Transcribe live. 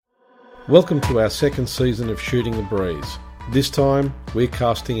Welcome to our second season of Shooting the Breeze. This time, we're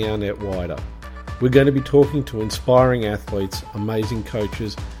casting our net wider. We're going to be talking to inspiring athletes, amazing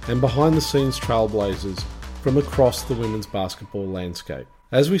coaches, and behind-the-scenes trailblazers from across the women's basketball landscape.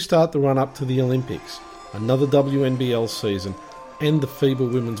 As we start the run-up to the Olympics, another WNBL season, and the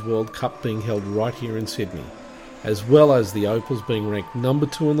FIBA Women's World Cup being held right here in Sydney, as well as the Opals being ranked number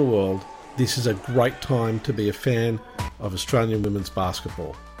 2 in the world, this is a great time to be a fan of Australian women's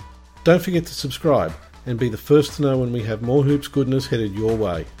basketball. Don't forget to subscribe and be the first to know when we have more hoops goodness headed your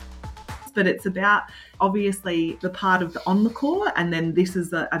way. But it's about, obviously, the part of the on the court, and then this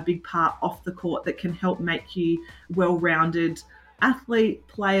is a big part off the court that can help make you well-rounded athlete,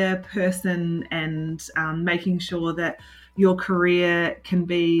 player, person, and making sure that your career can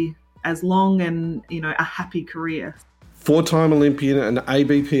be as long and, a happy career. Four-time Olympian and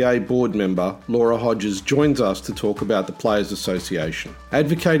ABPA board member Laura Hodges joins us to talk about the Players Association,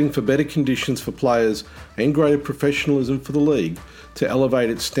 advocating for better conditions for players and greater professionalism for the league to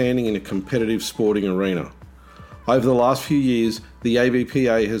elevate its standing in a competitive sporting arena. Over the last few years, the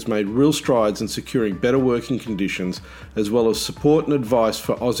ABPA has made real strides in securing better working conditions as well as support and advice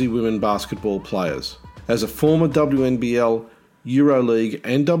for Aussie women basketball players. As a former WNBL, EuroLeague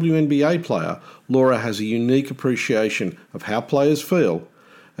and WNBA player, Laura has a unique appreciation of how players feel,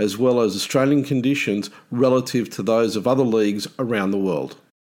 as well as Australian conditions relative to those of other leagues around the world.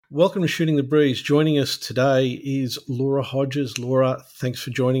 Welcome to Shooting the Breeze. Joining us today is Laura Hodges. Laura, thanks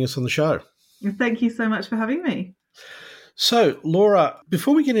for joining us on the show. Thank you so much for having me. So, Laura,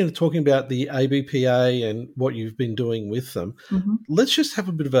 before we get into talking about the ABPA and what you've been doing with them, let's just have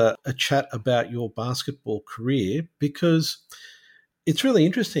a bit of a chat about your basketball career, because it's really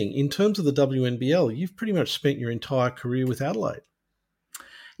interesting. In terms of the WNBL, you've pretty much spent your entire career with Adelaide.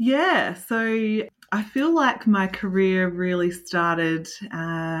 Yeah, so I feel like my career really started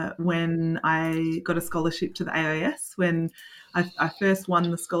when I got a scholarship to the AIS, when I first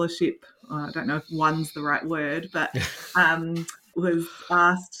won the scholarship. I don't know if "won's" the right word, but was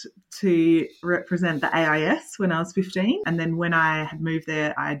asked to represent the AIS when I was 15. And then when I had moved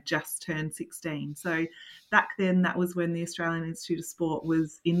there, I had just turned 16. So back then, that was when the Australian Institute of Sport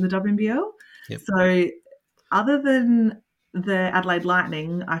was in the WNBL. Yep. So other than the Adelaide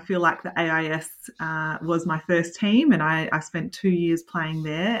Lightning, I feel like the AIS was my first team, and I spent 2 years playing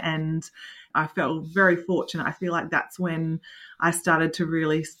there, and I felt very fortunate. I feel like that's when I started to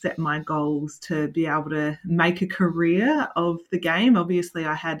really set my goals to be able to make a career of the game. Obviously,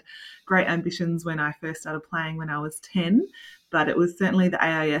 I had great ambitions when I first started playing when I was 10, but it was certainly the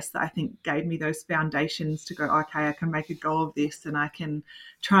AIS that I think gave me those foundations to go, okay, I can make a go of this, and I can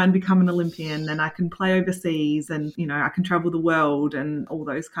try and become an Olympian, and I can play overseas, and, I can travel the world and all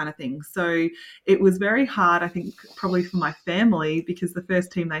those kind of things. So it was very hard, I think, probably for my family, because the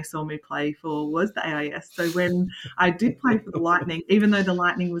first team they saw me play for was the AIS. So when I did play for the Lightning, even though the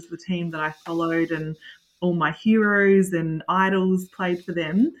Lightning was the team that I followed and all my heroes and idols played for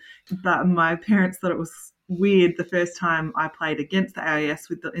them, but my parents thought it was weird the first time I played against the AIS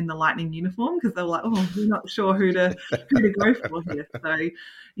in the Lightning uniform, because they were like, "Oh, we're not sure who to go for here." So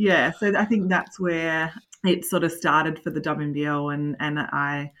yeah, so I think that's where it sort of started for the WNBL, and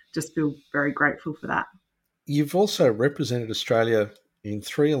I just feel very grateful for that. You've also represented Australia in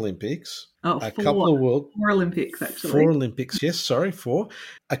 3 Olympics, Four Olympics, actually. 4 Olympics, yes, sorry, 4.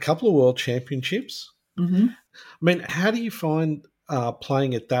 A couple of World Championships. Mm-hmm. I mean, how do you find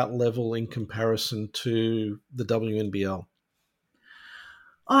playing at that level in comparison to the WNBL?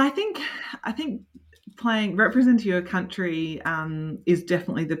 I think representing your country is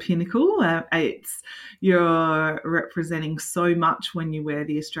definitely the pinnacle. You're representing so much when you wear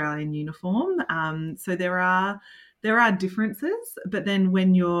the Australian uniform. So there are differences, but then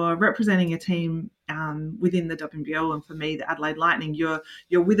when you're representing a team within the WNBL, and for me, the Adelaide Lightning, you're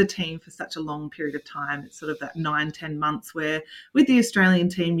with a team for such a long period of time. It's sort of that 9-10 months where with the Australian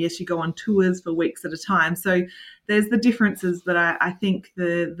team, yes, you go on tours for weeks at a time. So there's the differences, but I think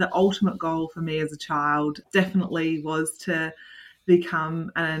the ultimate goal for me as a child definitely was to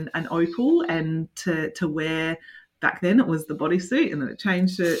become an Opal, and to wear. Back then it was the bodysuit, and then it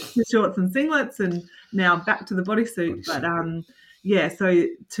changed to shorts and singlets, and now back to the bodysuit. But so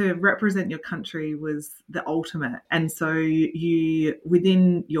to represent your country was the ultimate. And so you,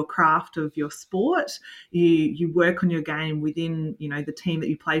 within your craft of your sport, you work on your game within, the team that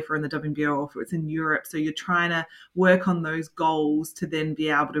you play for in the WNBL, or if it's in Europe. So you're trying to work on those goals to then be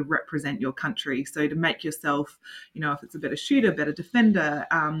able to represent your country. So to make yourself, if it's a better shooter, better defender,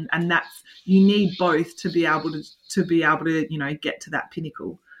 and that's, you need both to be able to get to that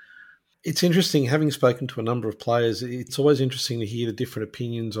pinnacle. It's interesting, having spoken to a number of players, it's always interesting to hear the different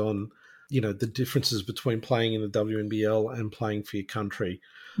opinions on the differences between playing in the WNBL and playing for your country.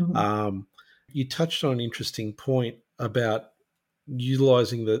 Mhm. You touched on an interesting point about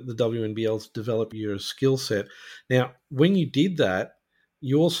utilising the WNBL to develop your skill set. Now, when you did that,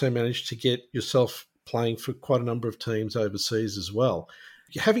 you also managed to get yourself playing for quite a number of teams overseas as well.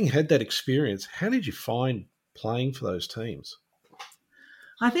 Having had that experience, how did you find playing for those teams?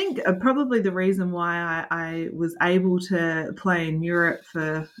 I think probably the reason why I was able to play in Europe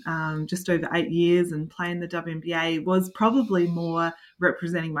for just over 8 years and play in the WNBA was probably more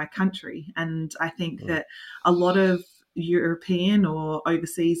representing my country. And I think that a lot of European or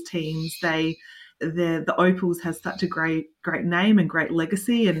overseas teams, the Opals has such a great name and great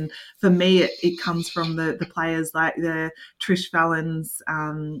legacy, and for me it comes from the players like the Trish Fallons,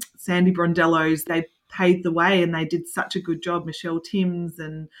 Sandy Brondellos. They paved the way and they did such a good job, Michelle Timms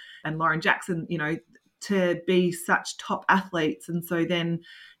and Lauren Jackson, to be such top athletes. And so then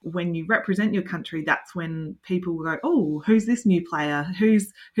when you represent your country, that's when people will go, oh, who's this new player,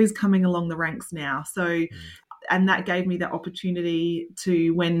 who's coming along the ranks now. So and that gave me that opportunity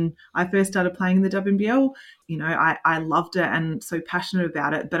to, when I first started playing in the WNBL, I loved it and so passionate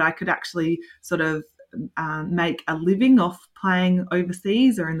about it, but I could actually sort of make a living off playing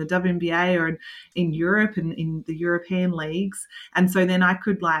overseas or in the WNBA or in Europe and in the European leagues. And so then I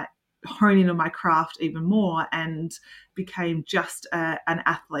could hone in on my craft even more and became just an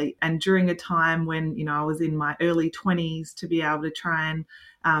athlete. And during a time when, I was in my early 20s, to be able to try and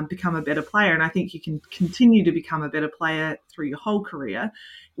become a better player. And I think you can continue to become a better player through your whole career.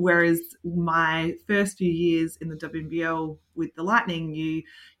 Whereas my first few years in the WNBL with the Lightning,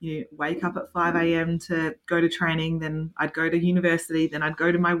 you wake up at 5 a.m. to go to training, then I'd go to university, then I'd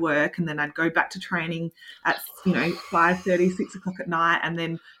go to my work, and then I'd go back to training at 5:30, 6 o'clock at night, and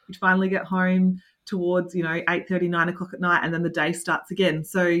then you'd finally get home towards 8:30, 9 o'clock at night, and then the day starts again.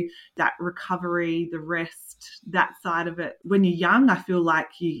 So that recovery, the rest, that side of it, when you're young, I feel like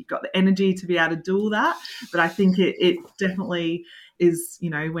you got the energy to be able to do all that. But I think it definitely is,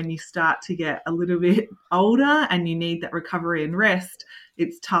 when you start to get a little bit older and you need that recovery and rest,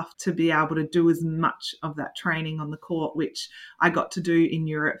 it's tough to be able to do as much of that training on the court, which I got to do in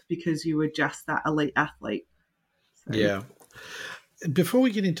Europe because you were just that elite athlete. So. Yeah. Before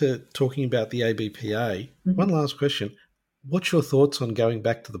we get into talking about the ABPA, one last question. What's your thoughts on going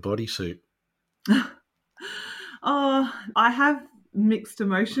back to the bodysuit? Oh, I have mixed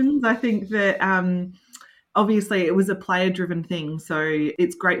emotions. I think that obviously it was a player-driven thing, so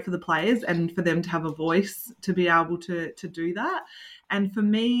it's great for the players and for them to have a voice to be able to do that. And for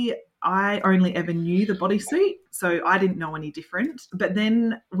me, I only ever knew the bodysuit, so I didn't know any different. But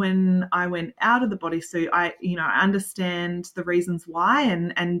then when I went out of the bodysuit, I understand the reasons why,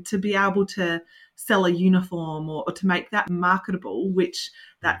 and to be able to sell a uniform or to make that marketable, which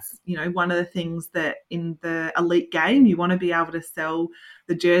that's, one of the things that in the elite game, you want to be able to sell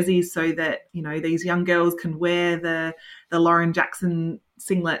the jerseys so that, these young girls can wear the Lauren Jackson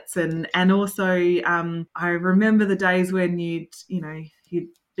singlets. And also I remember the days when you'd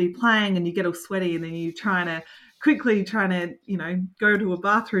be playing and you get all sweaty and then you're quickly trying to go to a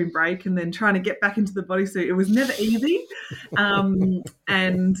bathroom break and then trying to get back into the bodysuit. It was never easy.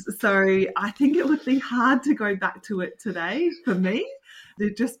 And so I think it would be hard to go back to it today for me,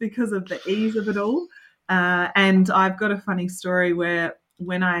 just because of the ease of it all. And I've got a funny story where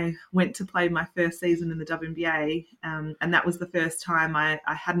when I went to play my first season in the WNBA, and that was the first time I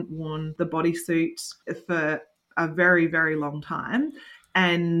hadn't worn the bodysuit for a very, very long time.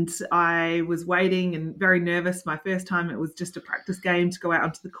 And I was waiting and very nervous. My first time, it was just a practice game to go out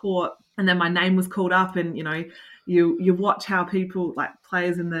onto the court. And then my name was called up and, you watch how people, like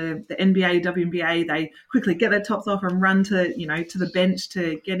players in the NBA, WNBA, they quickly get their tops off and run to, to the bench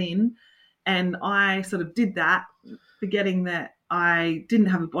to get in. And I sort of did that, forgetting that I didn't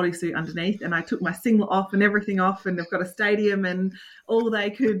have a bodysuit underneath, and I took my singlet off and everything off, and I've got a stadium and all I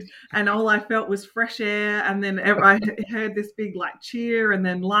felt was fresh air. And then I heard this big cheer and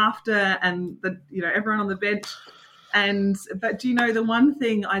then laughter and everyone on the bench. But the one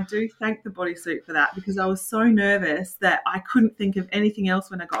thing, I do thank the bodysuit for that, because I was so nervous that I couldn't think of anything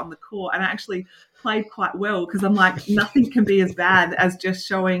else when I got on the court. And I actually played quite well, because I'm like, nothing can be as bad as just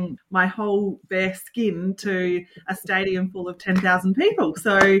showing my whole bare skin to a stadium full of 10,000 people.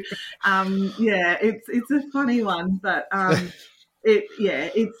 So, it's a funny one, but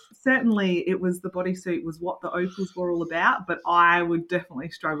it's certainly, it was, the bodysuit was what the Opals were all about, but I would definitely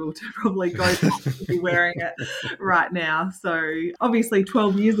struggle to probably go back to be wearing it right now. So obviously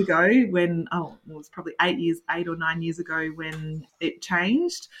 12 years ago when, it was probably 8 or 9 years ago when it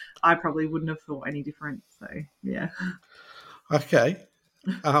changed, I probably wouldn't have thought any different. So, yeah. Okay.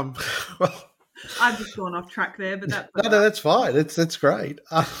 Well, I've just gone off track there, but that's all no, right. that's fine. That's great.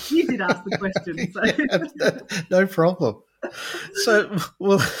 You did ask the question, so Yeah, no problem. So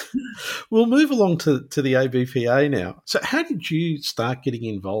we'll move along to the ABPA now. So how did you start getting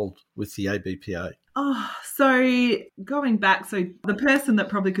involved with the ABPA? Oh, so going back, so the person that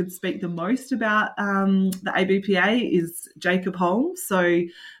probably could speak the most about the ABPA is Jacob Holmes. So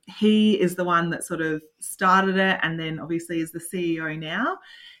he is the one that sort of started it and then obviously is the CEO now.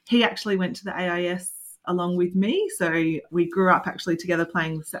 He actually went to the AIS along with me. So we grew up actually together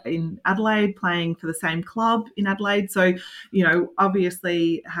playing in Adelaide, playing for the same club in Adelaide. So,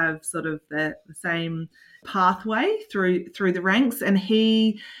 obviously have sort of the same pathway through the ranks. And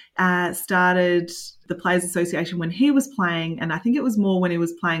he started the Players Association when he was playing, and I think it was more when he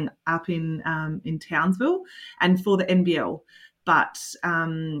was playing up in Townsville and for the NBL. But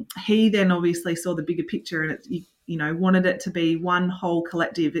he then obviously saw the bigger picture and wanted it to be one whole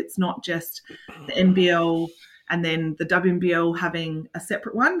collective. It's not just the NBL and then the WNBL having a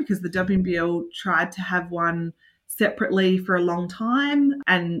separate one, because the WNBL tried to have one separately for a long time,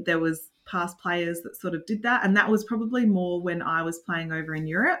 and there was past players that sort of did that, and that was probably more when I was playing over in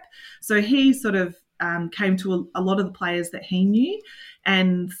Europe. So he sort of came to a lot of the players that he knew,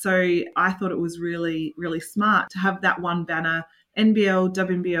 and so I thought it was really, really smart to have that one banner: NBL,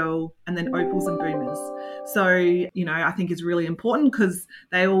 WNBL, and then Opals and Boomers. So, I think is really important because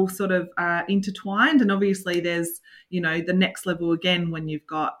they all sort of are intertwined. And obviously there's, the next level again when you've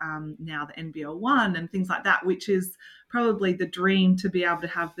got now the NBL 1 and things like that, which is probably the dream, to be able to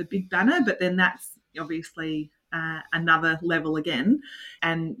have the big banner. But then that's obviously another level again.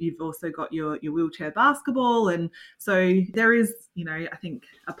 And you've also got your wheelchair basketball. And so there is, I think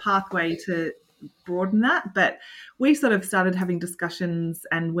a pathway to broaden that. But we sort of started having discussions,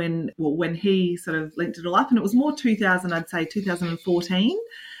 and when he sort of linked it all up, and it was more 2014,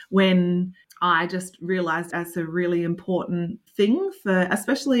 when I just realized as a really important thing for,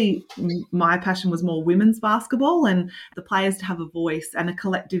 especially my passion was more women's basketball, and the players to have a voice and a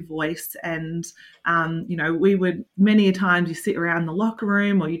collective voice. And, we would, many a times you sit around the locker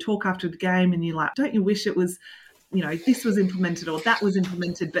room or you talk after the game and you're like, don't you wish it was, this was implemented or that was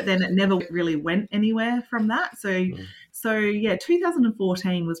implemented, but then it never really went anywhere from that. So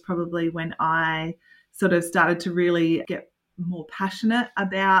 2014 was probably when I sort of started to really get more passionate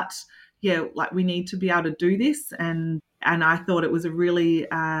about, we need to be able to do this. And I thought it was a really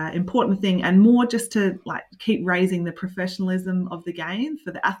important thing, and more just to keep raising the professionalism of the game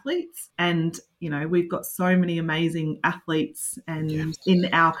for the athletes. And, we've got so many amazing athletes in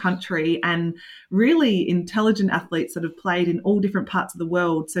our country, and really intelligent athletes that have played in all different parts of the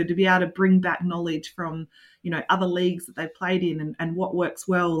world. So to be able to bring back knowledge from, other leagues that they've played in, and what works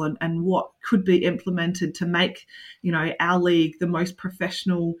well, and what could be implemented to make, our league the most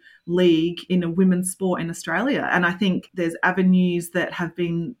professional league in a women's sport in Australia. And I think there's avenues that have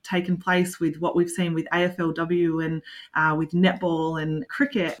been taken place with what we've seen with AFLW and with netball and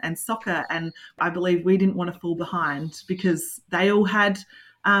cricket and soccer. And I believe we didn't want to fall behind, because they all had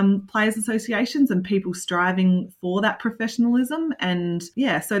players associations and people striving for that professionalism. And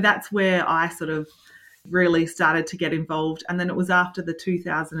so that's where I sort of really started to get involved. And then it was after the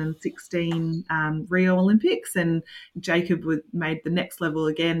 2016 Rio Olympics, and Jacob made the next level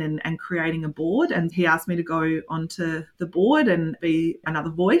again, and creating a board, and he asked me to go onto the board and be another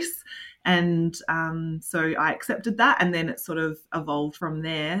voice. And so I accepted that, and then it sort of evolved from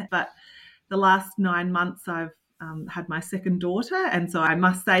there. But the last 9 months I've had my second daughter, and so I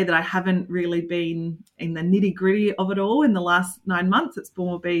must say that I haven't really been in the nitty-gritty of it all in the last 9 months. It's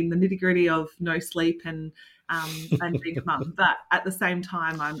more been the nitty-gritty of no sleep and being a mum. But at the same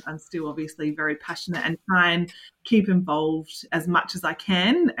time, I'm still obviously very passionate and try and keep involved as much as I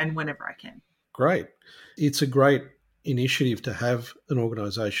can and whenever I can. Great. It's a great initiative to have an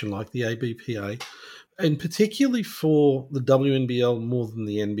organisation like the ABPA, and particularly for the WNBL more than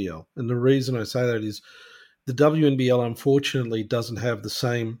the NBL. And the reason I say that is the WNBL, unfortunately, doesn't have the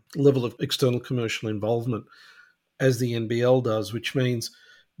same level of external commercial involvement as the NBL does, which means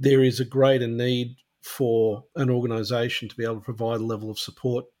there is a greater need for an organisation to be able to provide a level of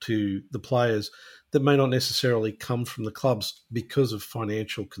support to the players that may not necessarily come from the clubs because of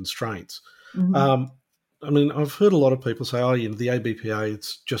financial constraints. Mm-hmm. I've heard a lot of people say, the ABPA,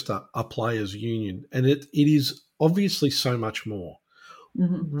 it's just a players' union, and it is obviously so much more.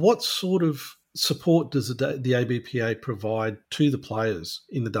 Mm-hmm. What sort of support does the ABPA provide to the players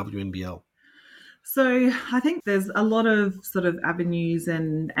in the WNBL? So I think there's a lot of sort of avenues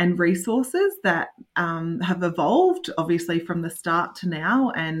and resources that have evolved, obviously, from the start to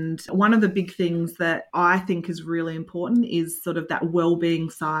now. And one of the big things that I think is really important is sort of that well-being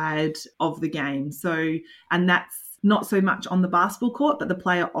side of the game. So, and that's not so much on the basketball court, but the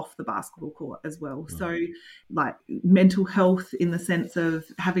player off the basketball court as well. So, like mental health in the sense of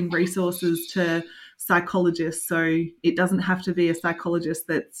having resources to psychologists. So it doesn't have to be a psychologist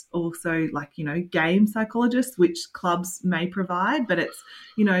that's also like, game psychologists, which clubs may provide, but it's,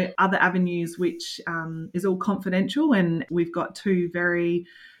 other avenues, which is all confidential. And we've got two very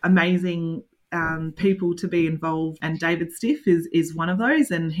amazing people to be involved, and David Stiff is one of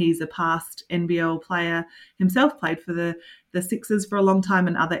those, and he's a past NBL player himself, played for the Sixers for a long time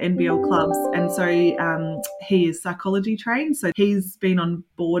and other NBL clubs, and so he is psychology trained, so he's been on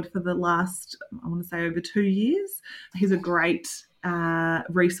board for the last, I want to say, over 2 years. He's a great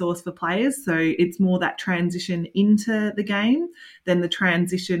resource for players, so it's more that transition into the game than the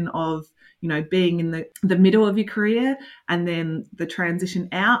transition of being in the middle of your career, and then the transition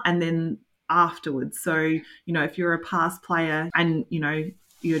out, and then afterwards. So, if you're a past player and,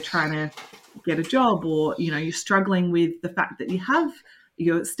 you're trying to get a job, or, you're struggling with the fact that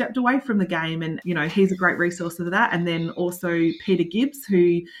you're stepped away from the game, and, he's a great resource for that. And then also Peter Gibbs,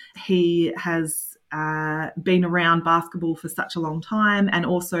 who he has been around basketball for such a long time and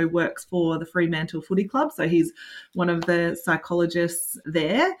also works for the Fremantle Footy Club. So he's one of the psychologists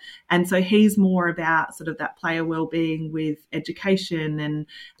there. And so he's more about sort of that player wellbeing with education and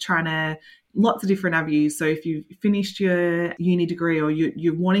trying to lots of different avenues. So if you've finished your uni degree, or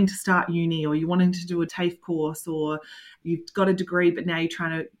you're wanting to start uni, or you're wanting to do a TAFE course, or you've got a degree but now you're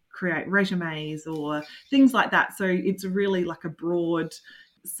trying to create resumes or things like that. So it's really like a broad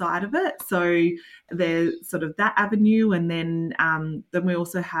side of it. So there's sort of that avenue, and then we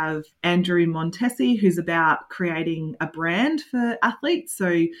also have Andrew Montesi, who's about creating a brand for athletes.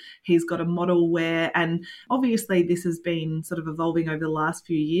 So he's got a model where, and obviously this has been sort of evolving over the last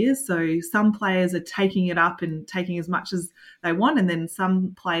few years, so some players are taking it up and taking as much as they want, and then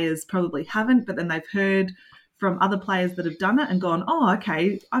some players probably haven't, but then they've heard from other players that have done it and gone, oh,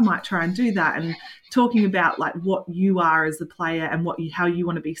 okay, I might try and do that. And talking about like what you are as a player and how you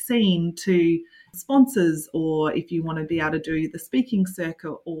want to be seen to sponsors, or if you want to be able to do the speaking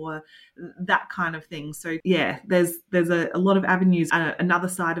circuit or that kind of thing. So yeah, there's a lot of avenues. Another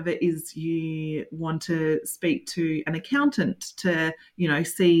side of it is you want to speak to an accountant to,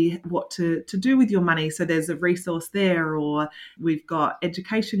 see what to do with your money. So there's a resource there, or we've got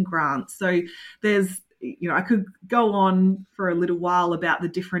education grants. So there's, I could go on for a little while about the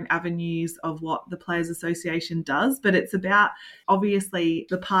different avenues of what the Players Association does, but it's about obviously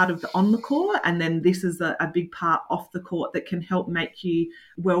the part of the on the court, and then this is a big part off the court that can help make you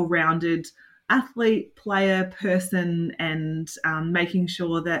well-rounded athlete, player, person, and making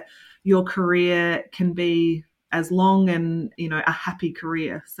sure that your career can be as long and, a happy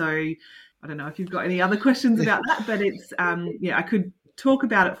career. So I don't know if you've got any other questions about that, but it's, I could talk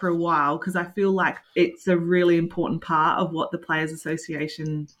about it for a while because I feel like it's a really important part of what the Players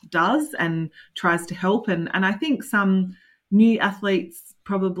Association does and tries to help. And I think some new athletes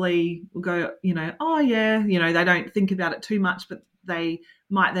probably will go, oh yeah, they don't think about it too much, but they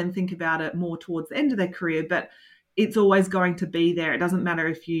might then think about it more towards the end of their career. But it's always going to be there. It doesn't matter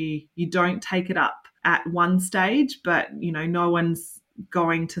if you don't take it up at one stage, but no one's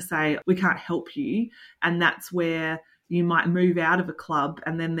going to say we can't help you. And that's where you might move out of a club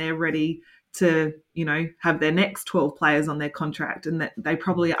and then they're ready to, have their next 12 players on their contract, and that they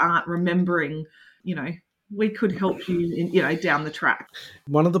probably aren't remembering, we could help you in, down the track.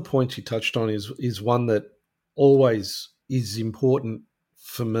 One of the points you touched on is one that always is important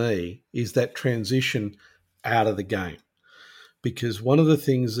for me, is that transition out of the game. Because one of the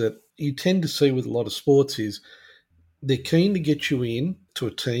things that you tend to see with a lot of sports is they're keen to get you in to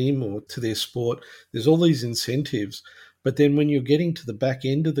a team or to their sport. There's all these incentives. But then when you're getting to the back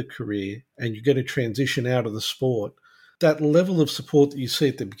end of the career and you're going to transition out of the sport, that level of support that you see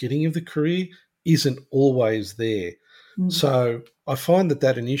at the beginning of the career isn't always there. Mm-hmm. So I find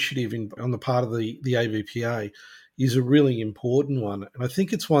that initiative on the part of the AVPA is a really important one. And I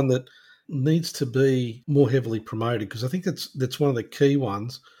think it's one that needs to be more heavily promoted, because I think that's one of the key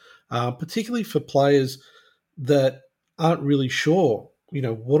ones, particularly for players that aren't really sure,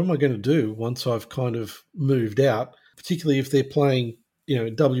 what am I going to do once I've kind of moved out, particularly if they're playing,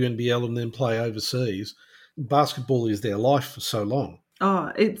 WNBL and then play overseas. Basketball is their life for so long.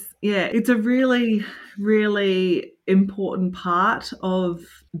 Oh, it's a really, really important part of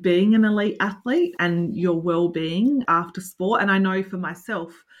being an elite athlete and your well-being after sport. And I know for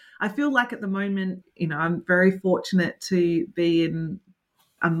myself, I feel like at the moment, I'm very fortunate to be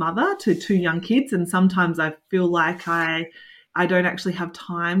a mother to two young kids, and sometimes I feel like I don't actually have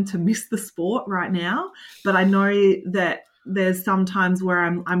time to miss the sport right now. But I know that there's some times where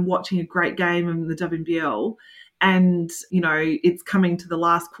I'm watching a great game in the WNBL, and it's coming to the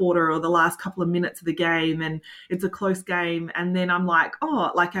last quarter or the last couple of minutes of the game, and it's a close game, and then I'm like,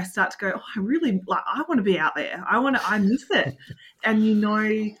 I start to go, I really I want to be out there. I miss it. And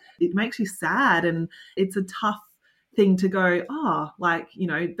it makes you sad, and it's a tough thing to go,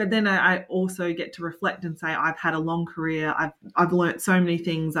 but then I also get to reflect and say, I've had a long career. I've learnt so many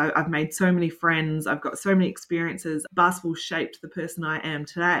things. I've made so many friends. I've got so many experiences. Basketball shaped the person I am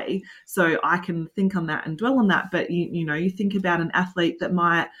today. So I can think on that and dwell on that. But you think about an athlete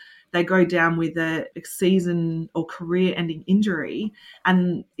that they go down with a season or career-ending injury,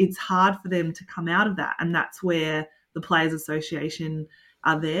 and it's hard for them to come out of that. And that's where the Players Association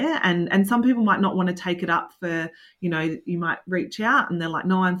are there, and some people might not want to take it up for, you might reach out and they're like,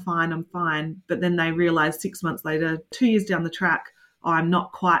 no, I'm fine, but then they realize 6 months later, 2 years down the track, I'm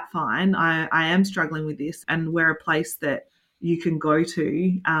not quite fine, I am struggling with this, and we're a place that you can go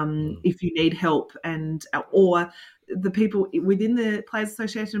to if you need help, or the people within the Players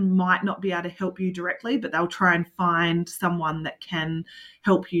Association might not be able to help you directly, but they'll try and find someone that can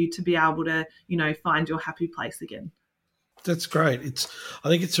help you to be able to, find your happy place again. That's great. I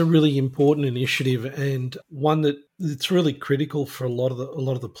think it's a really important initiative, and one it's really critical for a lot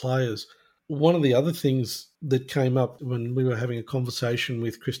of the players. One of the other things that came up when we were having a conversation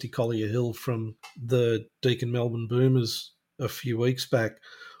with Christy Collier-Hill from the Deakin Melbourne Boomers a few weeks back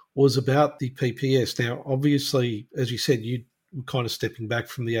was about the PPS. Now, obviously, as you said, you were kind of stepping back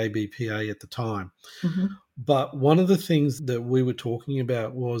from the ABPA at the time. Mm-hmm. But one of the things that we were talking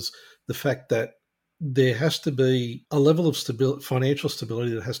about was the fact that there has to be a level of financial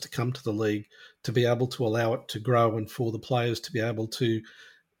stability that has to come to the league to be able to allow it to grow, and for the players to be able to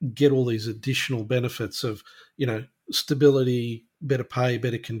get all these additional benefits of, stability, better pay,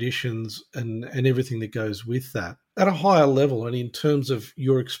 better conditions, and everything that goes with that at a higher level. And in terms of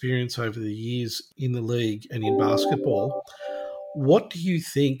your experience over the years in the league and in basketball, what do you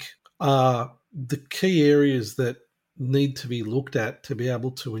think are the key areas that need to be looked at to be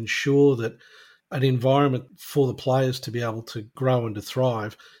able to ensure that an environment for the players to be able to grow and to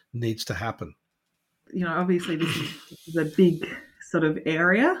thrive needs to happen? Obviously this is a big sort of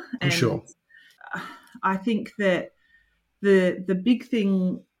area. And sure. I think that the big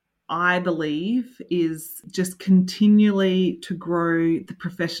thing, I believe, is just continually to grow the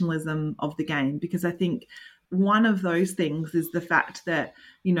professionalism of the game, because I think one of those things is the fact that,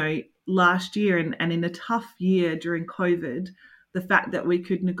 last year and in a tough year during COVID, the fact that we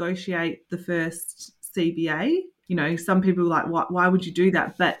could negotiate the first CBA, some people are like, why would you do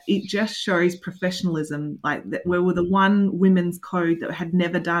that? But it just shows professionalism, like that we were the one women's code that had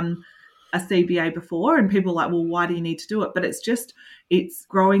never done a CBA before, and people are like, well, why do you need to do it? But it's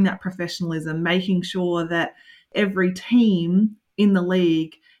growing that professionalism, making sure that every team in the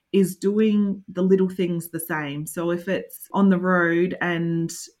league is doing the little things the same. So if it's on the road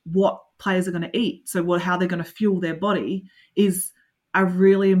and what players are going to eat, so how they're going to fuel their body is a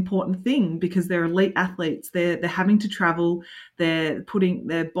really important thing, because they're elite athletes. They're having to travel. They're putting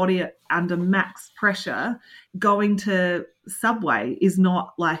their body under max pressure. Going to Subway is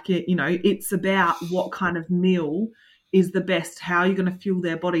not like it, it's about what kind of meal is the best, how you're going to fuel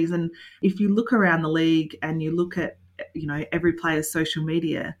their bodies. And if you look around the league and you look at, every player's social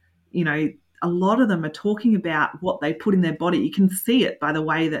media, a lot of them are talking about what they put in their body. You can see it by the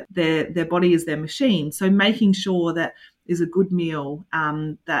way that their body is their machine. So making sure that is a good meal,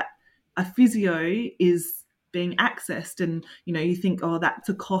 that a physio is being accessed, and you think, that's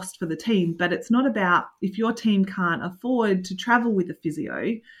a cost for the team, but it's not about, if your team can't afford to travel with a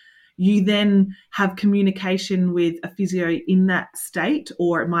physio, you then have communication with a physio in that state,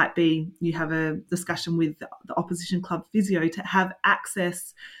 or it might be you have a discussion with the opposition club physio to have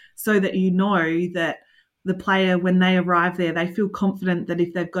access, so that that the player, when they arrive there, they feel confident that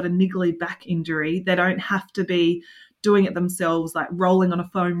if they've got a niggly back injury, they don't have to be doing it themselves, like rolling on a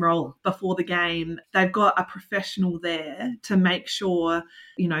foam roller before the game. They've got a professional there to make sure,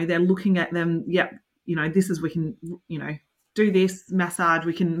 they're looking at them. Yep, this is, we can, do this massage,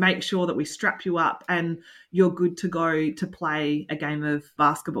 we can make sure that we strap you up and you're good to go to play a game of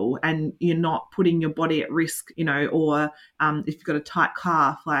basketball, and you're not putting your body at risk, or if you've got a tight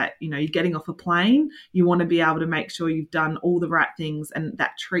calf, like, you're getting off a plane, you want to be able to make sure you've done all the right things and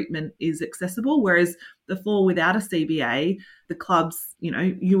that treatment is accessible. Whereas before, without a CBA, the clubs,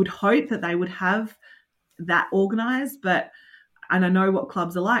 you would hope that they would have that organised, and I know what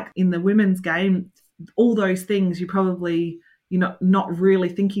clubs are like in the women's game. All those things you're not really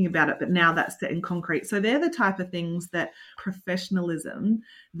thinking about it, but now that's set in concrete. So they're the type of things that professionalism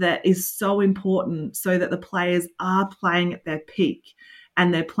that is so important, so that the players are playing at their peak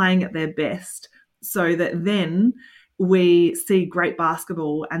and they're playing at their best, so that then we see great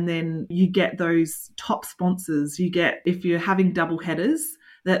basketball, and then you get those top sponsors. You get, if you're having double headers,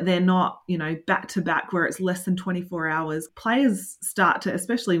 that they're not, back to back where it's less than 24 hours. Players start to,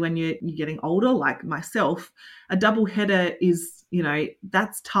 especially when you're getting older, like myself, a double header is,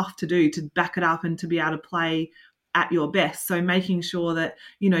 that's tough to do, to back it up and to be able to play at your best. So making sure that,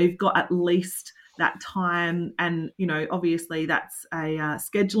 you've got at least that time, and, obviously that's a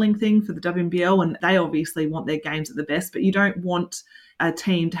scheduling thing for the WNBL, and they obviously want their games at the best, but you don't want a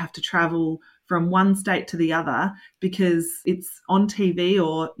team to have to travel from one state to the other because it's on TV,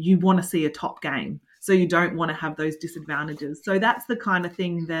 or you want to see a top game. So you don't want to have those disadvantages. So that's the kind of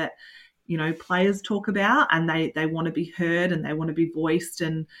thing that, players talk about, and they want to be heard and they want to be voiced,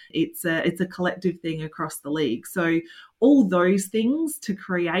 and it's a collective thing across the league. So all those things to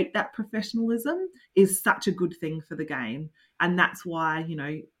create that professionalism is such a good thing for the game. And that's why,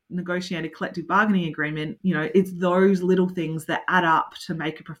 negotiated collective bargaining agreement, it's those little things that add up to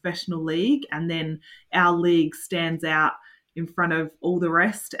make a professional league, and then our league stands out in front of all the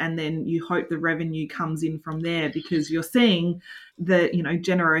rest, and then you hope the revenue comes in from there, because you're seeing the,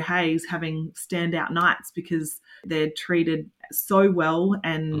 Jenna Hayes having standout nights because they're treated so well,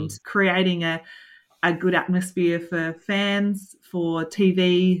 and creating a good atmosphere for fans, for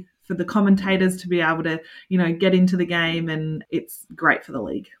TV, for the commentators to be able to, get into the game, and it's great for the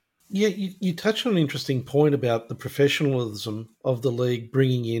league. Yeah, you touched on an interesting point about the professionalism of the league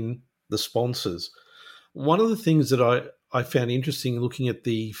bringing in the sponsors. One of the things that I found interesting looking at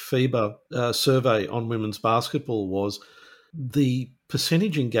the FIBA survey on women's basketball was the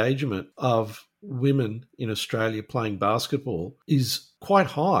percentage engagement of women in Australia playing basketball is quite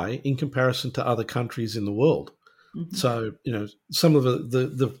high in comparison to other countries in the world. Mm-hmm. So, some of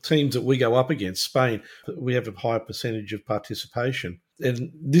the teams that we go up against, Spain, we have a higher percentage of participation.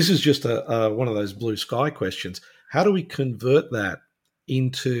 And this is just one of those blue sky questions. How do we convert that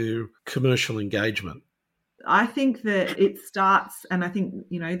into commercial engagement? I think that it starts, and I think,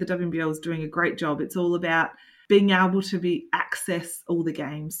 the WNBL is doing a great job. It's all about being able to access all the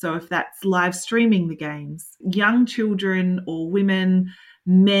games. So if that's live streaming the games, young children or women,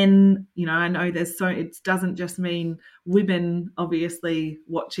 men, I know it doesn't just mean women obviously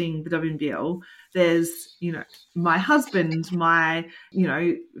watching the WNBL. There's, my husband, my,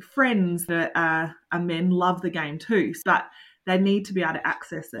 friends that are men love the game too, but they need to be able to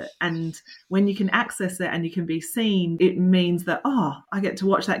access it. And when you can access it and you can be seen, it means that, I get to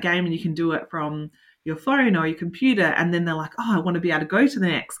watch that game, and you can do it from your phone or your computer, and then they're like, I want to be able to go to the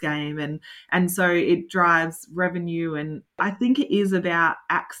next game. And so it drives revenue. And I think it is about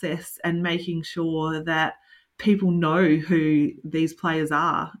access and making sure that people know who these players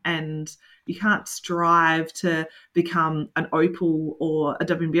are. And you can't strive to become an Opal or a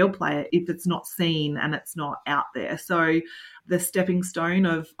WNBL player if it's not seen and it's not out there. So the stepping stone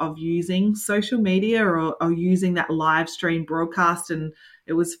of using social media or using that live stream broadcast, and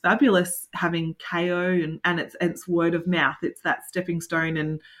it was fabulous having KO and it's word of mouth. It's that stepping stone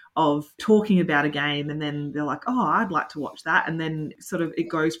and of talking about a game, and then they're like, I'd like to watch that. And then sort of it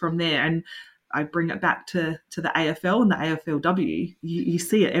goes from there. And I bring it back to the AFL and the AFLW. You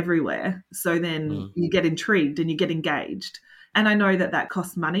see it everywhere. So then you get intrigued and you get engaged. And I know that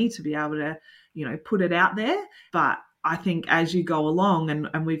costs money to be able to, put it out there. But I think as you go along,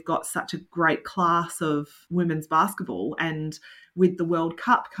 and we've got such a great class of women's basketball, and with the World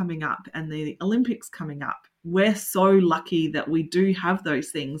Cup coming up and the Olympics coming up, we're so lucky that we do have those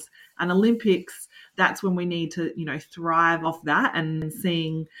things. And Olympics, that's when we need to, thrive off that, and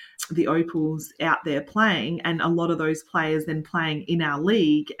seeing the Opals out there playing, and a lot of those players then playing in our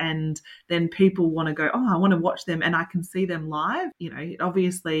league, and then people want to go, I want to watch them and I can see them live.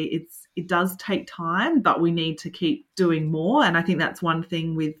 Obviously it does take time, but we need to keep doing more. And I think that's one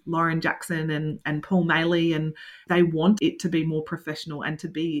thing with Lauren Jackson and Paul Maley, and they want it to be more professional and to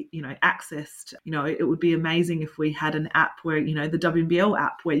be, accessed. It would be amazing if we had an app where, the WNBL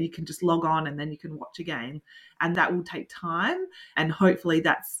app, where you can just log on and then you can watch watch a game, and that will take time, and hopefully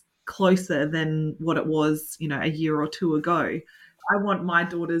that's closer than what it was, a year or two ago. I want my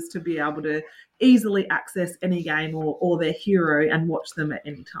daughters to be able to easily access any game or their hero and watch them at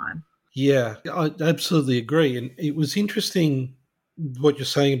any time. Yeah, I absolutely agree. And it was interesting what you're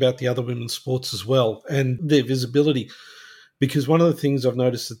saying about the other women's sports as well and their visibility, because one of the things I've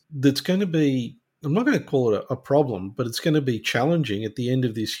noticed that's going to be, I'm not going to call it a problem, but it's going to be challenging at the end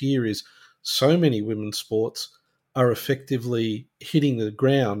of this year is so many women's sports are effectively hitting the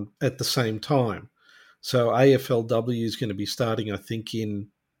ground at the same time. So AFLW is going to be starting, I think, in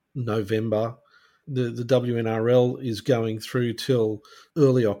November. The WNRL is going through till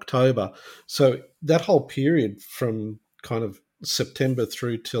early October. So that whole period from kind of September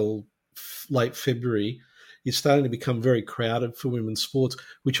through till late February is starting to become very crowded for women's sports,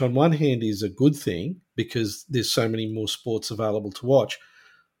 which on one hand is a good thing because there's so many more sports available to watch.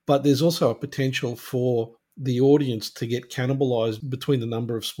 But there's also a potential for the audience to get cannibalized between the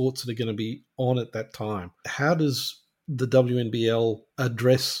number of sports that are going to be on at that time. How does the WNBL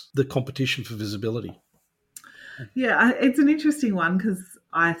address the competition for visibility? Yeah, it's an interesting one because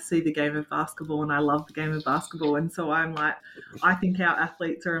I see the game of basketball and I love the game of basketball. And so I'm like, I think our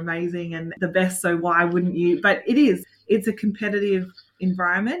athletes are amazing and the best, so why wouldn't you? But it's a competitive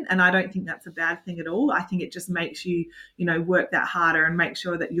environment, and I don't think that's a bad thing at all. I think it just makes you, work that harder and make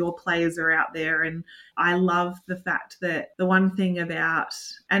sure that your players are out there. And I love the fact that the one thing about,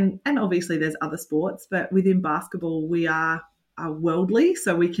 and obviously there's other sports, but within basketball, we are worldly,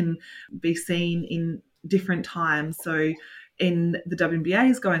 so we can be seen in different times. So in the WNBA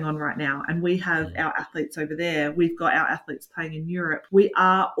is going on right now, and we have our athletes over there. We've got our athletes playing in Europe. We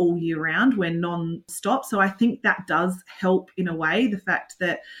are all year round. We're non-stop. So I think that does help in a way, the fact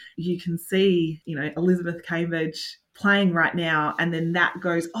that you can see, Elizabeth Cambridge playing right now, and then that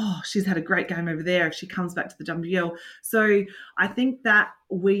goes, oh, she's had a great game over there if she comes back to the WNBL. So I think that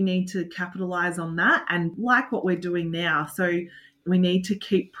we need to capitalize on that, and like what we're doing now. So we need to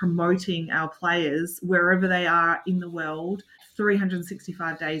keep promoting our players wherever they are in the world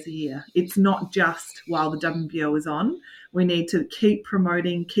 365 days a year. It's not just while the WNBL is on. We need to keep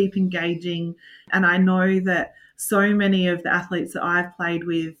promoting, keep engaging. And I know that so many of the athletes that I've played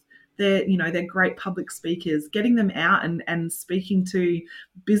with, they're great public speakers. Getting them out and speaking to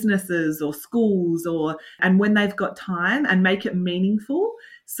businesses or schools and when they've got time, and make it meaningful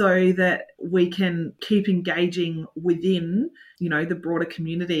so that we can keep engaging within, the broader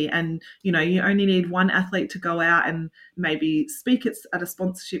community. And, you only need one athlete to go out and maybe speak at a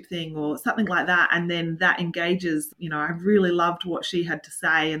sponsorship thing or something like that. And then that engages, I really loved what she had to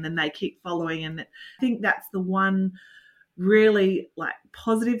say, and then they keep following. And I think that's the one really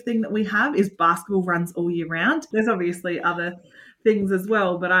positive thing that we have is basketball runs all year round. There's obviously other things as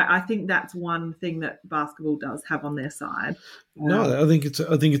well, but I think that's one thing that basketball does have on their side. No, I think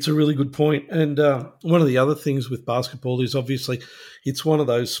it's a really good point. And one of the other things with basketball is obviously it's one of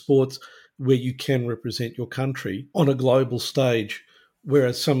those sports where you can represent your country on a global stage,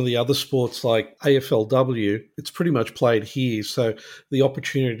 whereas some of the other sports like AFLW, it's pretty much played here. So the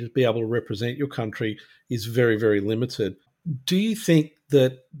opportunity to be able to represent your country is very, very limited. Do you think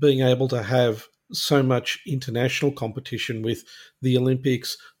that being able to have so much international competition with the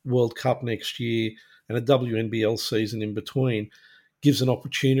Olympics, World Cup next year, and a WNBL season in between gives an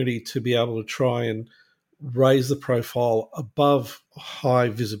opportunity to be able to try and raise the profile above high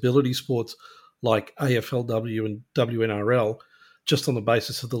visibility sports like AFLW and WNRL, just on the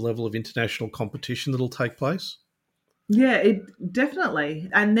basis of the level of international competition that'll take place? Yeah, it definitely.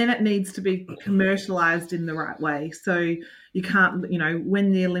 And then it needs to be commercialized in the right way. So you can't,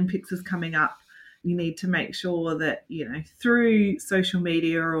 when the Olympics is coming up, you need to make sure that, through social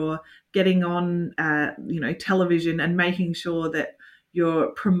media or getting on, television, and making sure that you're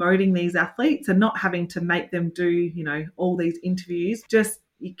promoting these athletes and not having to make them do, all these interviews, just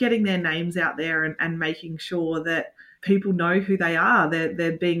getting their names out there and making sure that people know who they are.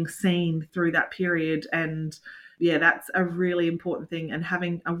 They're being seen through that period. And yeah, that's a really important thing. And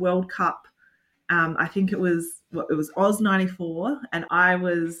having a World Cup, I think it was Oz 94, and I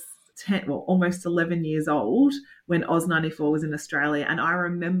was almost 11 years old when Oz 94 was in Australia, and I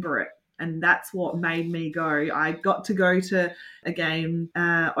remember it. And that's what made me go. I got to go to a game,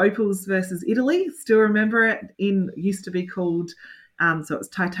 Opals versus Italy. Still remember it. Used to be called, so it's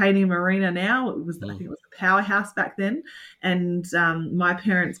Titanium Arena now. I think it was the Powerhouse back then. And my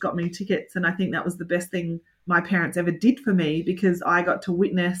parents got me tickets, and I think that was the best thing my parents ever did for me, because I got to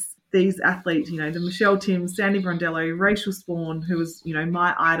witness these athletes, the Michelle Timms, Sandy Brondello, Rachel Spawn, who was,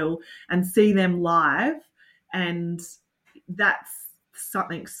 my idol, and see them live. And that's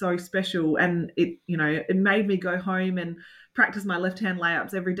something so special. And it made me go home and practice my left-hand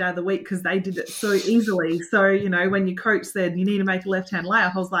layups every day of the week because they did it so easily. So, when your coach said you need to make a left-hand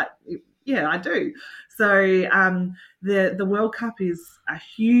layup, I was like, yeah, I do. So the World Cup is a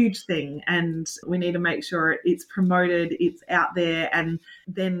huge thing, and we need to make sure it's promoted, it's out there, and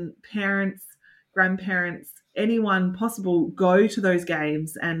then parents, grandparents, anyone possible go to those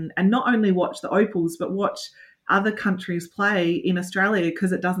games and not only watch the Opals, but watch other countries play in Australia,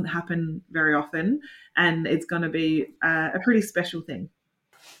 because it doesn't happen very often, and it's going to be a pretty special thing.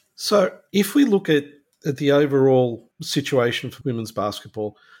 So if we look at the overall situation for women's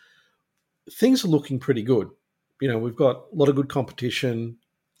basketball, things are looking pretty good. We've got a lot of good competition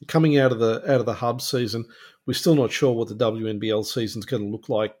coming out of the hub season. We're still not sure what the WNBL season is going to look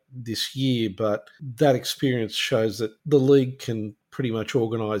like this year, but that experience shows that the league can pretty much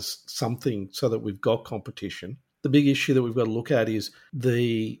organise something so that we've got competition. The big issue that we've got to look at is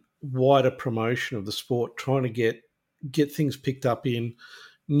the wider promotion of the sport, trying to get things picked up in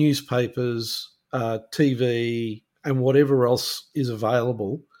newspapers, TV, and whatever else is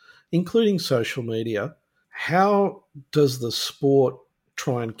available, including social media. How does the sport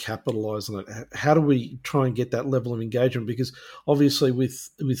try and capitalise on it? How do we try and get that level of engagement? Because obviously with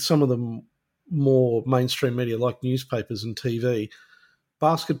some of the more mainstream media like newspapers and TV,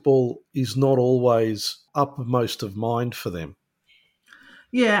 basketball is not always uppermost of mind for them.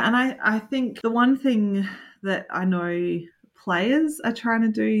 Yeah, and I think the one thing that I know players are trying to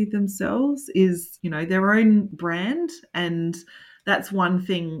do themselves is, their own brand. And that's one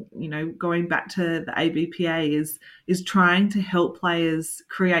thing, going back to the ABPA is trying to help players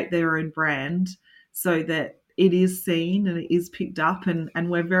create their own brand so that it is seen and it is picked up. And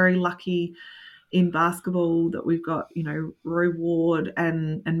we're very lucky in basketball that we've got, Roy Ward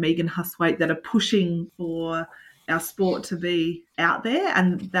and Megan Hustwaite that are pushing for our sport to be out there,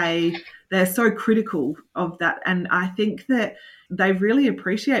 and they're so critical of that. And I think that they really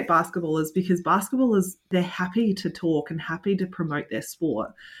appreciate basketballers, because basketballers, they're happy to talk and happy to promote their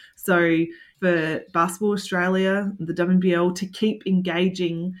sport. So for Basketball Australia, the WNBL, to keep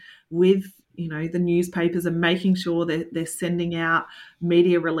engaging with the newspapers and making sure that they're sending out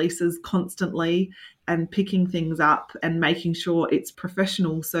media releases constantly and picking things up and making sure it's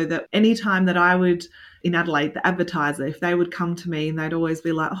professional, so that anytime that I would, in Adelaide, the advertiser, if they would come to me and they'd always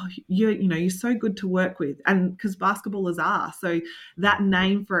be like, oh, you're so good to work with. And because basketballers are, so that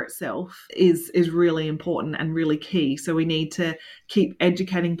name for itself is really important and really key. So we need to keep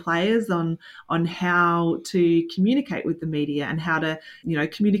educating players on how to communicate with the media and how to,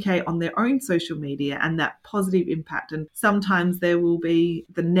 communicate on their own social media and that positive impact. And sometimes there will be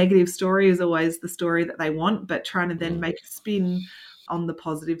the negative story is always the story that they want, but trying to then make a spin on the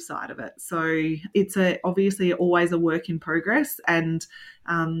positive side of it. So it's obviously always a work in progress. And,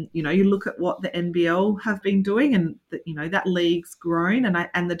 you look at what the NBL have been doing, and that league's grown,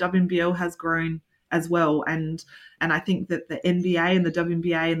 and the WNBL has grown as well. And I think that the NBA and the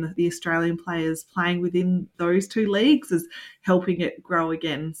WNBA and the Australian players playing within those two leagues is helping it grow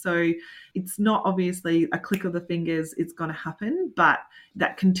again. So it's not obviously a click of the fingers it's going to happen, but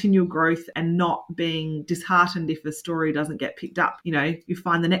that continual growth and not being disheartened if a story doesn't get picked up. You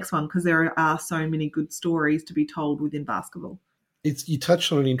find the next one, because there are so many good stories to be told within basketball. You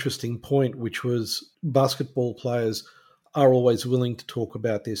touched on an interesting point, which was basketball players are always willing to talk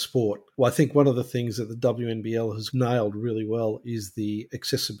about their sport. Well, I think one of the things that the WNBL has nailed really well is the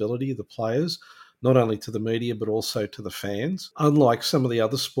accessibility of the players, not only to the media, but also to the fans. Unlike some of the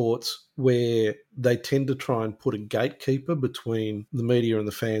other sports where they tend to try and put a gatekeeper between the media and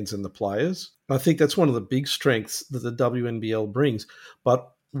the fans and the players. I think that's one of the big strengths that the WNBL brings.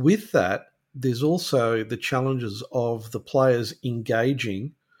 But with that, there's also the challenges of the players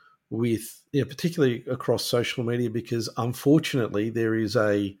engaging with, particularly across social media, because unfortunately there's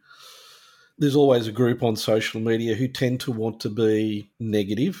always a group on social media who tend to want to be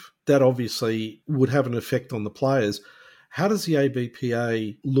negative. That obviously would have an effect on the players. How does the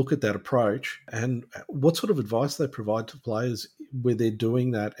ABPA look at that approach, and what sort of advice they provide to players where they're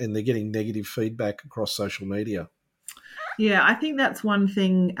doing that and they're getting negative feedback across social media? Yeah, I think that's one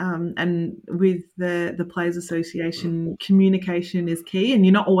thing. And with the Players Association, communication is key, and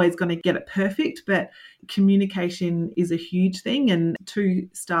you're not always going to get it perfect, but communication is a huge thing. And two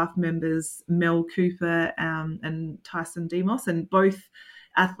staff members, Mel Cooper and Tyson Demos, and both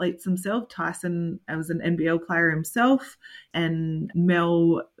athletes themselves. Tyson was an NBL player himself, and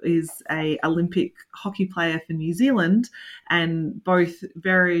Mel is a Olympic hockey player for New Zealand, and both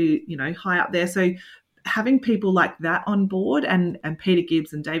very, high up there. So having people like that on board, and Peter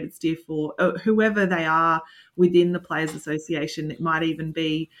Gibbs and David Stiff, or whoever they are within the Players Association, it might even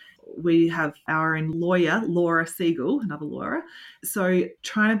be, we have our own lawyer, Laura Siegel, another Laura. So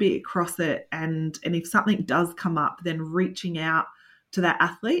trying to be across it, and if something does come up, then reaching out to that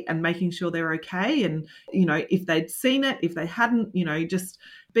athlete and making sure they're okay. And, if they'd seen it, if they hadn't, just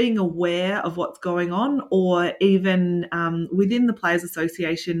being aware of what's going on. Or even within the Players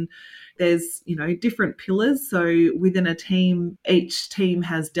Association, there's, different pillars. So within a team, each team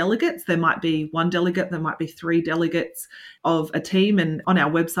has delegates. There might be one delegate, there might be 3 delegates of a team. And on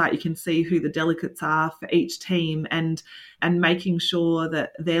our website, you can see who the delegates are for each team, and making sure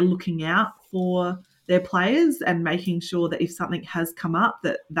that they're looking out for their players and making sure that if something has come up,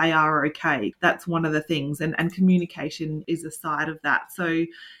 that they are okay. That's one of the things. And communication is a side of that. So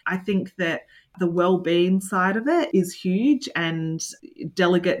I think that the well-being side of it is huge, and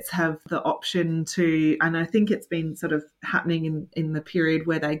delegates have the option to, and I think it's been sort of happening in the period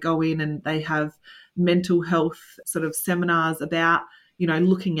where they go in and they have mental health sort of seminars about,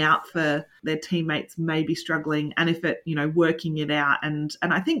 looking out for their teammates maybe struggling, and if it, working it out. And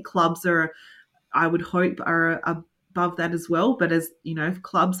I think clubs are, I would hope, are above that as well. But as if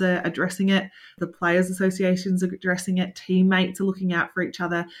clubs are addressing it, the players associations are addressing it, teammates are looking out for each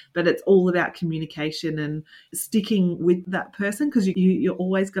other. But it's all about communication and sticking with that person, because you're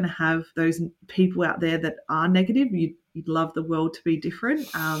always going to have those people out there that are negative. You'd love the world to be different,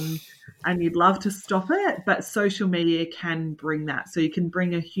 and you'd love to stop it. But social media can bring that. So you can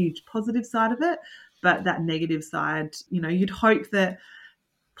bring a huge positive side of it, but that negative side, you'd hope that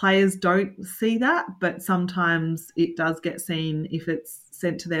players don't see that, but sometimes it does get seen if it's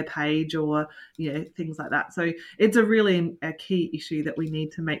sent to their page or things like that. So it's a key issue that we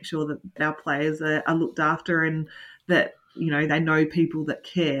need to make sure that our players are looked after, and that they know people that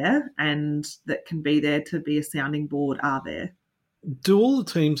care and that can be there to be a sounding board are there. Do all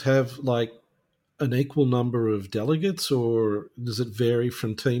the teams have an equal number of delegates, or does it vary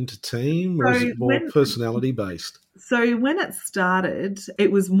from team to team, or is it more personality based? So when it started,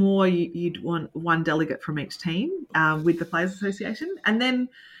 it was more you'd want one delegate from each team with the Players Association. And then,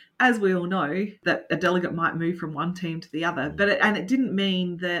 as we all know, that a delegate might move from one team to the other. But it didn't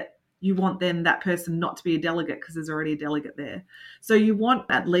mean that you want then that person not to be a delegate, because there's already a delegate there. So you want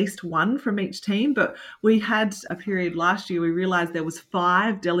at least one from each team. But we had a period last year, we realised there was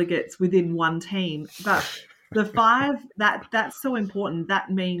 5 delegates within one team. But the 5, that's so important.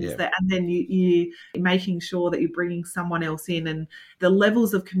 That means that, and then you making sure that you're bringing someone else in, and the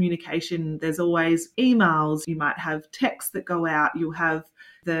levels of communication. There's always emails. You might have texts that go out. You'll have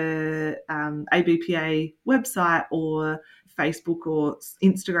the ABPA website or Facebook or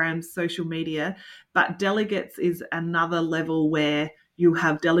Instagram, social media. But delegates is another level where you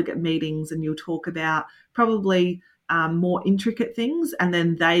have delegate meetings, and you'll talk about probably more intricate things, and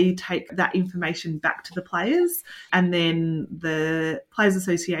then they take that information back to the players, and then the Players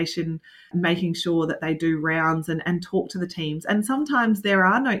Association making sure that they do rounds and talk to the teams. And sometimes there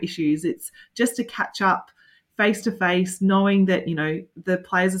are no issues. It's just to catch up face to face, knowing that, the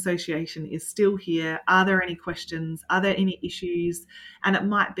Players Association is still here. Are there any questions? Are there any issues? And it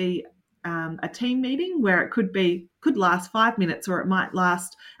might be a team meeting where it could last 5 minutes, or it might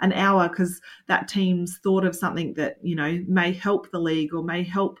last an hour, because that team's thought of something that may help the league or may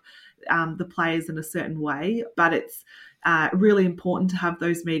help the players in a certain way. But it's really important to have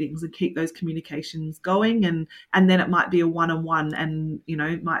those meetings and keep those communications going, and then it might be a one-on-one, and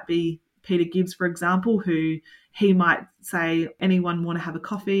it might be Peter Gibbs, for example, who he might say, anyone want to have a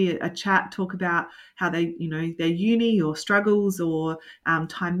coffee, a chat, talk about how they, their uni or struggles or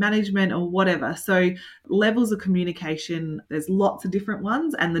time management or whatever. So levels of communication, there's lots of different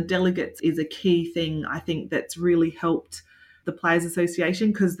ones, and the delegates is a key thing, I think, that's really helped the Players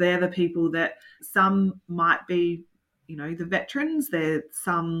Association, because they're the people that some might be, the veterans. There's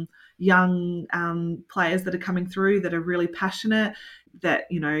some young players that are coming through that are really passionate, that,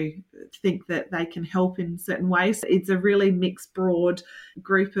 think that they can help in certain ways. It's a really mixed, broad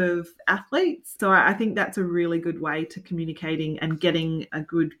group of athletes. So I think that's a really good way to communicating and getting a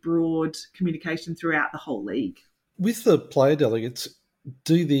good, broad communication throughout the whole league. With the player delegates,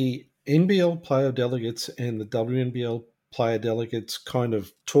 do the NBL player delegates and the WNBL player delegates kind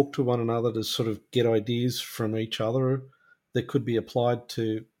of talk to one another to sort of get ideas from each other that could be applied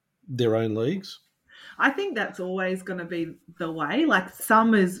to their own leagues? I think that's always going to be the way.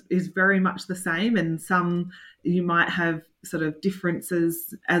 Some is very much the same, and some you might have sort of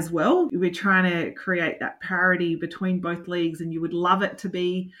differences as well. We're trying to create that parity between both leagues, and you would love it to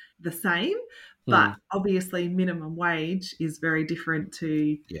be the same. But obviously minimum wage is very different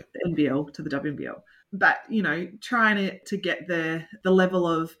to the NBL, to the WNBL. But, trying to get the level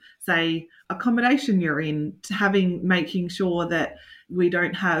of, say, accommodation you're in, to making sure that we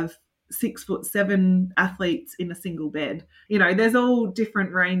don't have 6'7" athletes in a single bed. There's all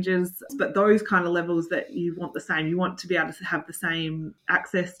different ranges, but those kind of levels that you want the same. You want to be able to have the same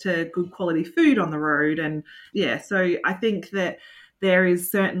access to good quality food on the road. And so I think that there is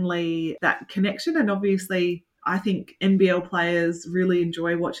certainly that connection. And obviously, I think NBL players really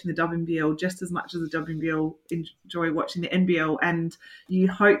enjoy watching the WNBL just as much as the WNBL enjoy watching the NBL. And you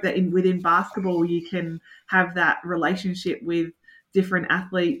hope that within basketball, you can have that relationship with different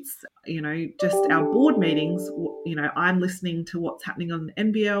athletes. Just our board meetings, I'm listening to what's happening on the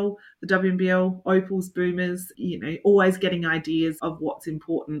NBL, the WNBL, Opals, Boomers, always getting ideas of what's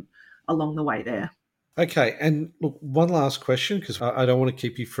important along the way there. Okay, and look, one last question, because I don't want to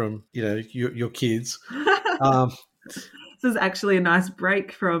keep you from, your kids. This is actually a nice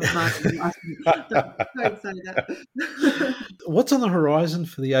break from my... don't say that. What's on the horizon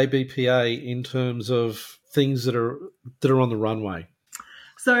for the ABPA in terms of things that are on the runway?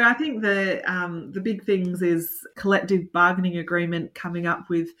 So I think the big things is collective bargaining agreement coming up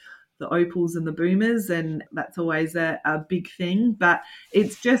with the Opals and the Boomers, and that's always a big thing. But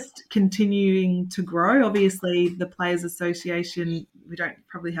it's just continuing to grow. Obviously, the Players Association, we don't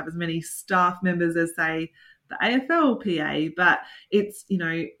probably have as many staff members as, say, the AFLPA, but it's,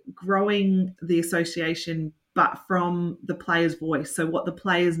 growing the association, but from the players' voice. So what the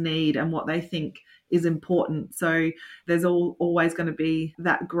players need and what they think is important. So there's always going to be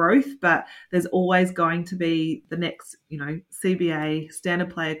that growth, but there's always going to be the next, CBA, standard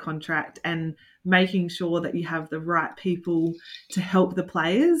player contract, and making sure that you have the right people to help the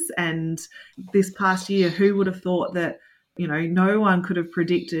players. And this past year, who would have thought that, no one could have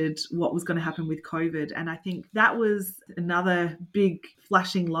predicted what was going to happen with COVID. And I think that was another big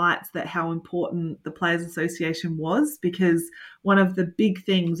flashing lights that how important the Players Association was, because one of the big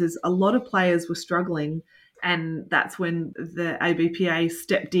things is a lot of players were struggling. And that's when the ABPA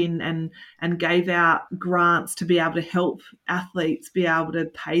stepped in and gave out grants to be able to help athletes be able to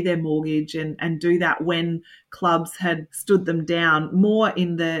pay their mortgage and do that when clubs had stood them down more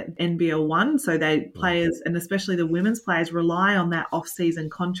in the NBL 1. So players, and especially the women's players, rely on that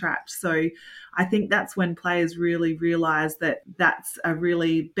off-season contract. So I think that's when players really realised that that's a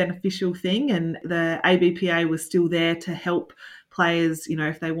really beneficial thing, and the ABPA was still there to help players,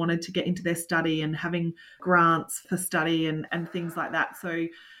 if they wanted to get into their study, and having grants for study and things like that. So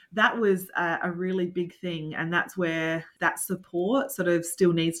that was a really big thing. And that's where that support sort of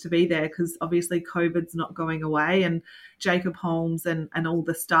still needs to be there, because obviously COVID's not going away. And Jacob Holmes and all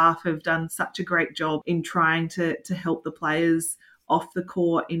the staff have done such a great job in trying to help the players off the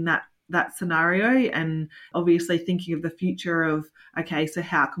court in that scenario. And obviously thinking of the future of, okay, so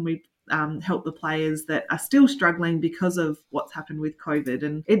how can we help the players that are still struggling because of what's happened with COVID.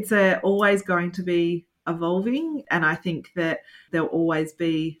 And it's always going to be evolving. And I think that there'll always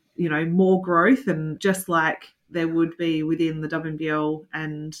be, more growth, and just like there would be within the WNBL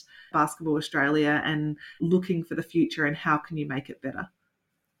and Basketball Australia, and looking for the future and how can you make it better.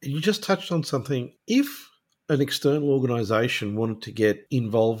 You just touched on something. If an external organisation wanted to get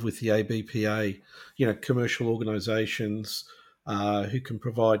involved with the ABPA, commercial organisations, who can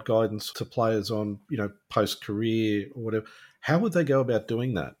provide guidance to players on, post-career or whatever, how would they go about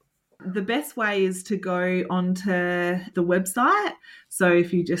doing that? The best way is to go onto the website. So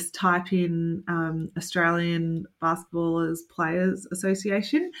if you just type in Australian Basketballers Players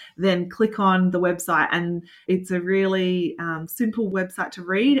Association, then click on the website, and it's a really simple website to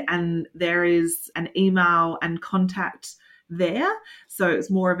read, and there is an email and contact there. So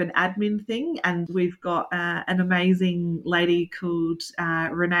it's more of an admin thing. And we've got an amazing lady called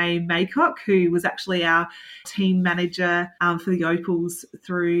Renee Maycock, who was actually our team manager for the Opals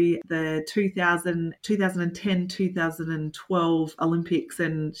through the 2010-2012 Olympics.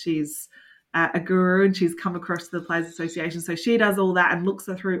 And she's a guru, and she's come across the Players Association. So she does all that and looks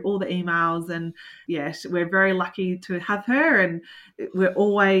through all the emails. And we're very lucky to have her, and we're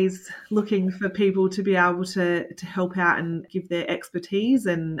always looking for people to be able to help out and give their expertise.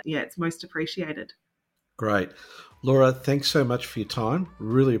 And it's most appreciated. Great. Laura, thanks so much for your time.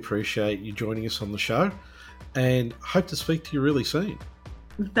 Really appreciate you joining us on the show, and hope to speak to you really soon.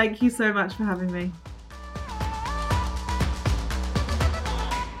 Thank you so much for having me.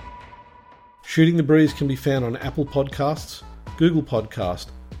 Shooting the Breeze can be found on Apple Podcasts, Google Podcast,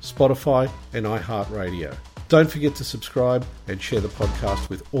 Spotify, and iHeartRadio. Don't forget to subscribe and share the podcast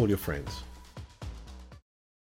with all your friends.